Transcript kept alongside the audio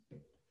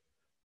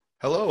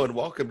Hello and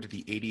welcome to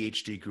the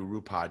ADHD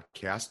Guru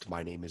podcast.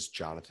 My name is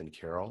Jonathan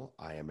Carroll.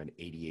 I am an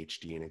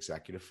ADHD and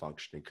executive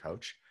functioning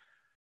coach.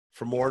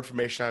 For more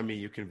information on me,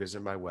 you can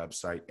visit my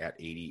website at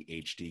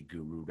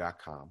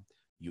adhdguru.com.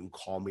 You can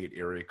call me at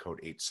area code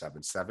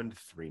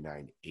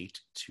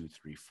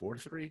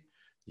 877-398-2343.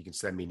 You can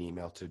send me an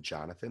email to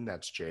Jonathan,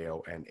 that's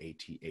Jonathan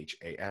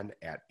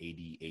at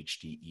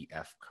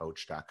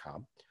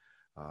adhdefcoach.com.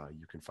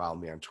 You can follow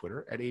me on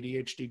Twitter at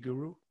ADHD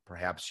Guru.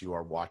 Perhaps you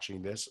are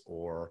watching this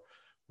or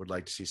would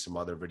like to see some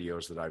other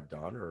videos that I've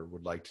done, or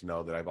would like to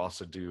know that I've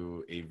also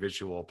do a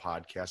visual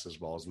podcast as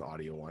well as an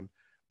audio one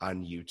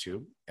on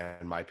YouTube,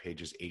 and my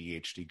page is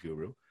ADHD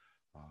Guru.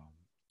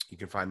 You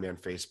can find me on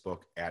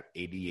Facebook at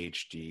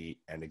ADHD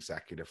and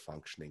Executive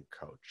Functioning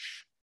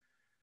Coach.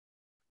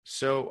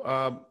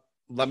 So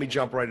let me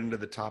jump right into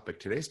the topic.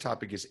 Today's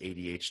topic is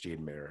ADHD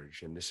in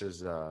marriage, and this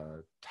is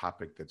a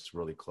topic that's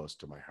really close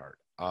to my heart.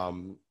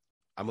 I'm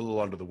a little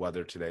under the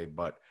weather today,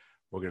 but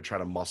we're going to try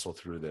to muscle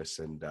through this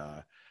and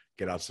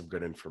get out some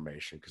good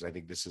information because I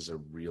think this is a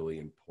really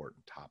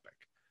important topic.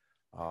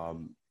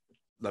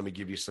 Let me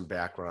give you some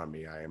background on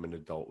me. I am an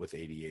adult with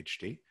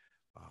ADHD.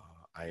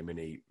 I am in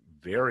a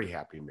very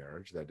happy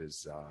marriage that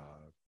is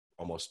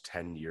almost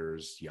 10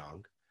 years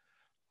young.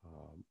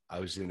 I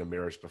was in a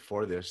marriage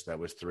before this that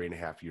was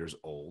 3.5 years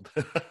old.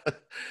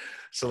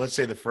 So let's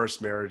say the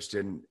first marriage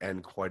didn't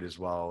end quite as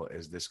well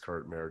as this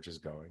current marriage is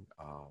going.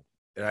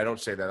 And I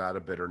don't say that out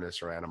of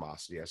bitterness or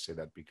animosity. I say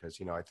that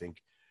because, I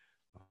think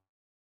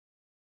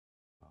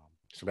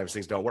sometimes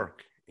things don't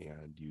work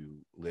and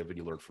you live and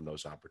you learn from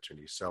those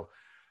opportunities. So,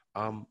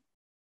 I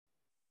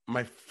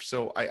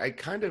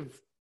kind of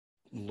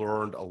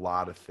learned a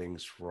lot of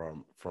things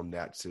from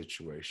that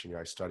situation.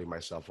 I study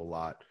myself a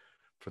lot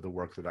for the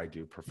work that I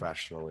do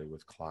professionally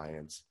with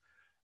clients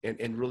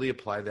and really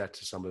apply that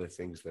to some of the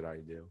things that I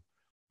do.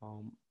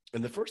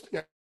 And the first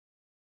thing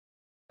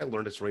I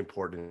learned that's really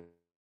important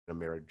in a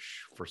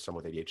marriage for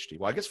someone with ADHD.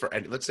 Well, I guess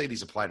let's say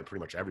these apply to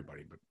pretty much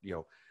everybody, but,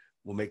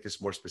 we'll make this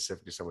more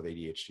specific to someone with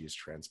ADHD is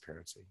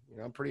transparency.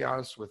 I'm pretty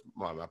honest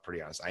I'm not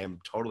pretty honest. I am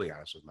totally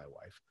honest with my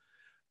wife.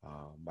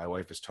 My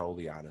wife is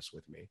totally honest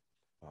with me.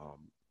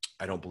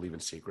 I don't believe in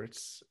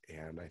secrets,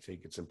 and I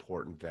think it's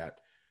important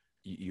that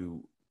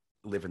you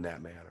live in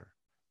that manner.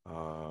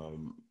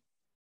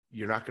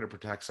 You're not going to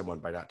protect someone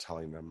by not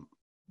telling them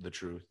the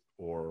truth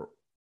or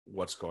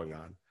what's going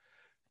on,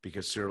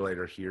 because sooner or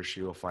later he or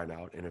she will find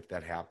out, and if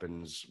that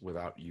happens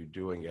without you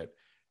doing it,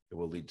 it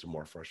will lead to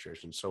more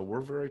frustration. So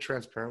we're very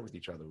transparent with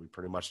each other. We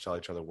pretty much tell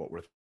each other what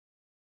we're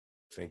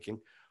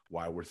thinking,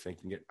 why we're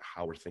thinking it,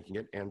 how we're thinking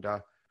it, and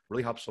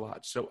really helps a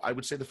lot. So I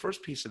would say the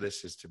first piece of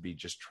this is to be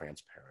just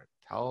transparent.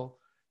 Tell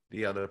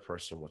the other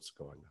person what's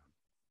going on.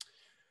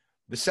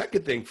 The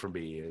second thing for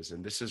me is,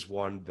 and this is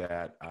one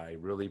that I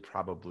really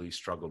probably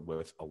struggled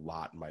with a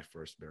lot in my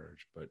first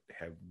marriage, but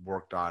have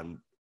worked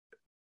on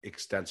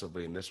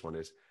extensively in this one,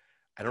 is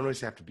I don't always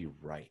have to be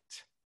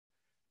right.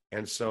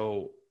 And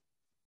so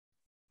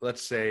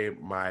let's say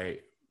my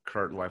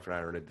current wife and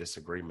I are in a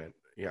disagreement.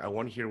 I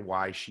want to hear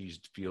why she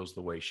feels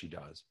the way she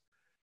does.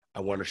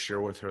 I want to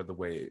share with her the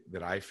way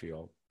that I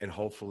feel and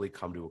hopefully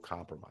come to a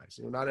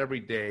compromise. Not every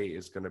day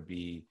is going to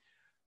be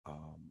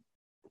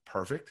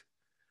perfect,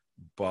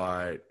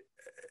 but,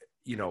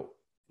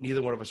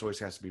 neither one of us always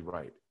has to be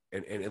right.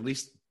 And at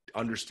least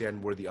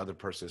understand where the other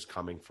person is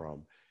coming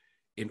from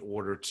in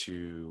order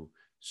to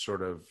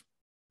sort of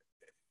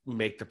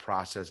make the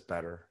process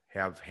better,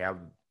 have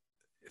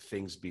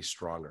things be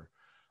stronger.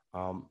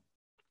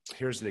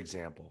 Here's an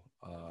example.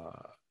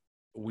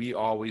 We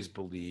always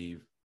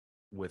believe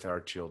with our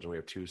children, we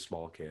have 2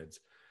 small kids,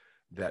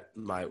 that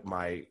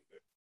my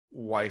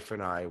wife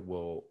and I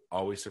will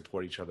always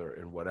support each other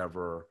in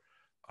whatever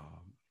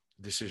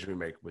decision we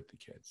make with the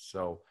kids.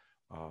 So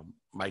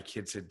my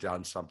kids had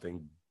done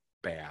something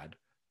bad,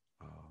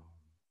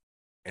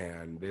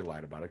 and they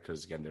lied about it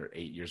because, again, they're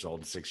 8 years old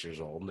and 6 years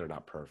old, and they're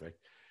not perfect.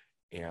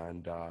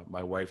 And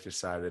my wife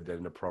decided that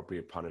an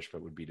appropriate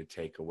punishment would be to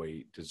take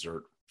away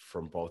dessert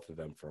from both of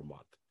them for a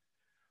month.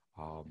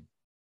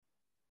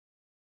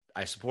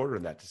 I supported her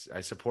in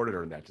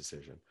that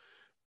decision.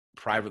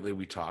 Privately,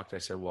 we talked. I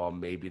said, well,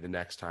 maybe the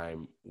next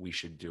time we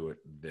should do it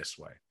this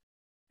way.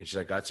 And she's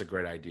like, that's a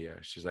great idea.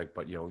 She's like,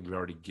 but, you've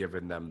already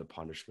given them the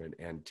punishment,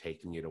 and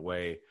taking it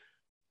away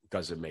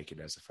doesn't make it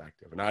as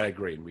effective. And I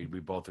agree. And we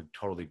both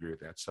totally agree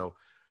with that. So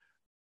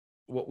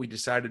what we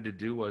decided to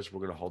do was we're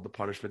going to hold the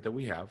punishment that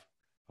we have,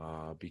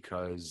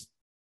 because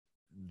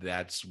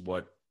that's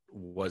what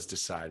was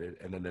decided.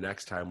 And then the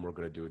next time we're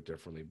going to do it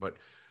differently. But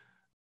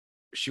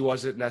she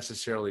wasn't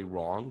necessarily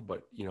wrong,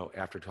 but,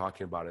 after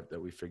talking about it,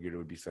 that we figured it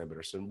would be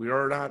better. So we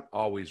are not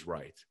always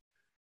right,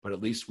 but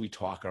at least we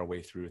talk our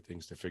way through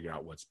things to figure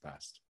out what's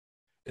best.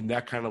 And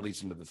that kind of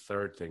leads into the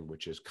third thing,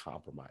 which is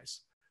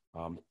compromise.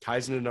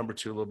 Ties into number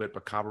 2 a little bit,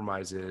 but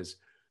compromise is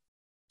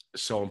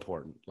so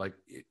important. Like,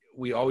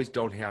 we always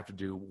don't have to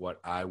do what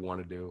I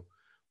want to do.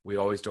 We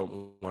always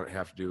don't want to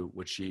have to do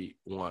what she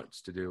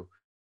wants to do.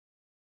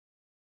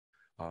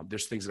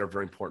 There's things that are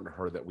very important to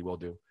her that we will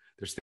do.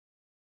 There's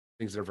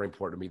things that are very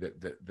important to me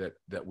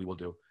that we will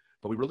do.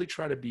 But we really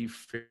try to be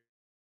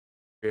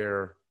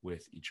fair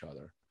with each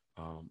other,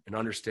 and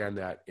understand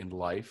that in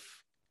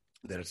life,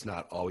 that it's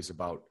not always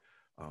about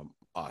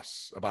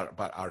us, about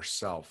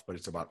ourselves, but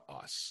it's about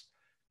us.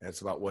 And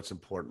it's about what's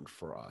important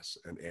for us,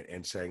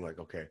 and saying like,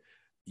 okay,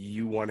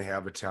 you want to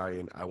have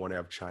Italian, I want to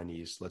have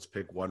Chinese. Let's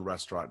pick one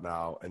restaurant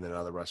now and then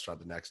another restaurant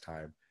the next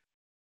time,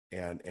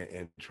 and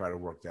try to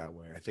work that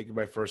way. I think in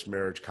my first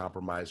marriage,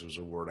 compromise was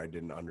a word I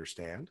didn't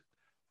understand.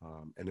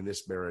 And in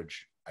this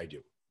marriage, I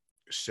do.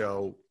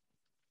 So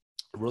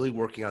really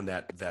working on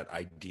that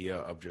idea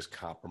of just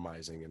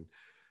compromising, and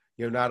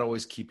not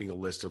always keeping a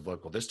list of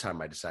like, well, this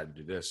time I decided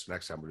to do this,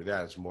 next time we do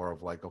that. It's more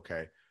of like,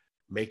 okay,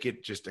 make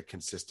it just a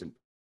consistent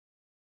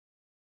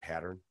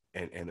pattern,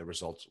 and the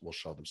results will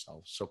show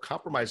themselves. So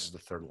compromise is the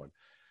third one.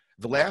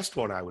 The last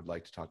one I would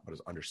like to talk about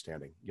is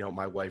understanding.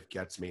 My wife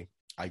gets me,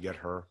 I get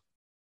her.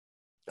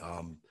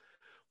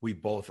 We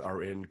both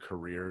are in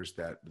careers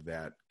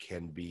that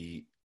can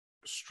be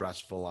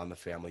stressful on the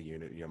family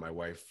unit. My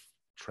wife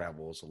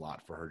travels a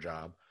lot for her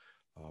job.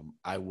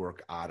 I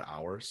work odd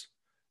hours.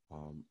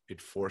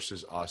 It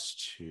forces us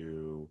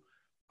to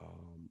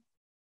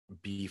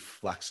be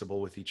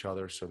flexible with each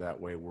other, so that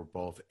way we're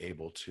both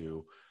able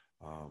to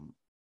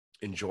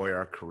enjoy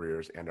our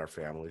careers and our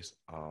families.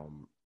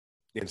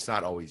 It's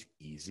not always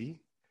easy,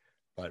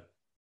 but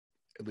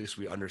at least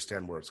we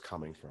understand where it's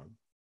coming from.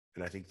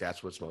 And I think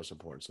that's what's most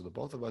important. So the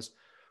both of us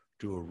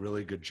do a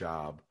really good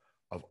job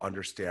of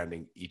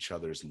understanding each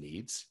other's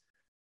needs.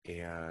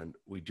 And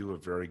we do a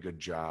very good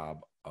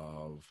job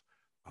of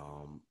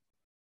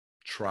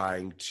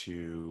trying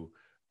to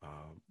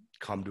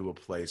come to a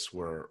place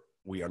where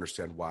we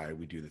understand why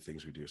we do the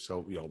things we do.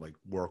 So, like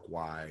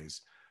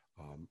work-wise,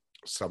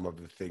 some of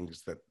the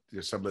things that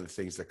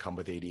come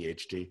with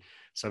ADHD,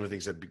 some of the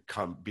things that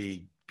become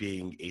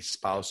being a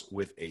spouse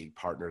with a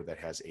partner that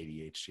has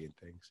ADHD and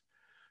things.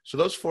 So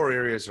those four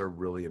areas are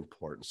really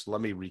important. So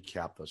let me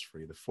recap those for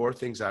you. The four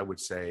things I would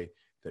say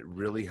that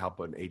really help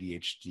an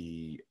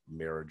ADHD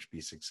marriage be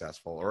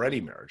successful, or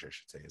any marriage, I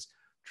should say, is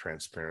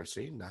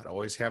transparency, not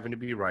always having to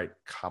be right,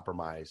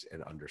 compromise,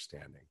 and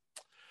understanding.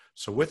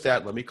 So with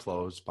that, let me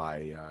close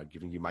by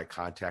giving you my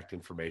contact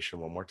information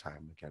one more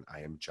time. Again, I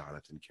am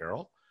Jonathan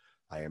Carroll.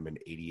 I am an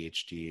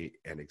ADHD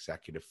and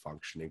executive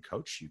functioning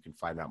coach. You can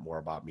find out more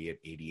about me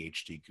at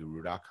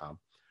ADHDguru.com.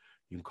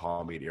 You can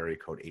call me at area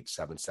code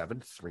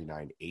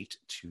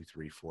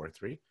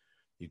 877-398-2343.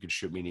 You can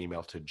shoot me an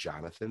email to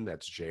Jonathan,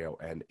 that's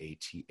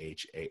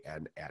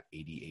JONATHAN at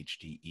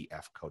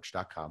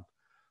ADHDEFcoach.com.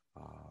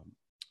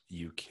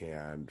 You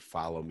can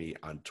follow me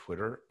on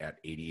Twitter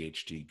at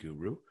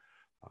ADHDguru.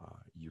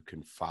 You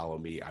can follow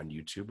me on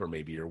YouTube, or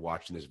maybe you're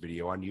watching this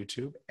video on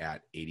YouTube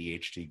at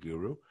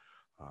ADHDguru.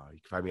 You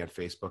can find me on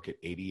Facebook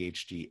at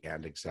ADHD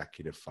and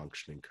Executive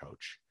Functioning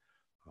Coach.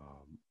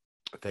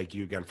 Thank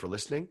you again for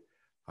listening.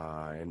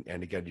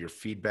 And again, your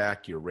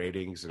feedback, your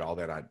ratings, and all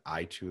that on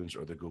iTunes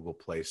or the Google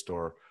Play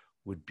Store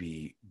would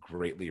be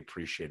greatly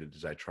appreciated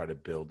as I try to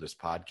build this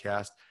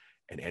podcast.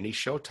 And any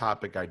show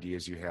topic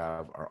ideas you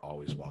have are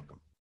always welcome.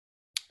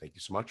 Thank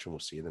you so much, and we'll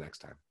see you the next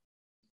time.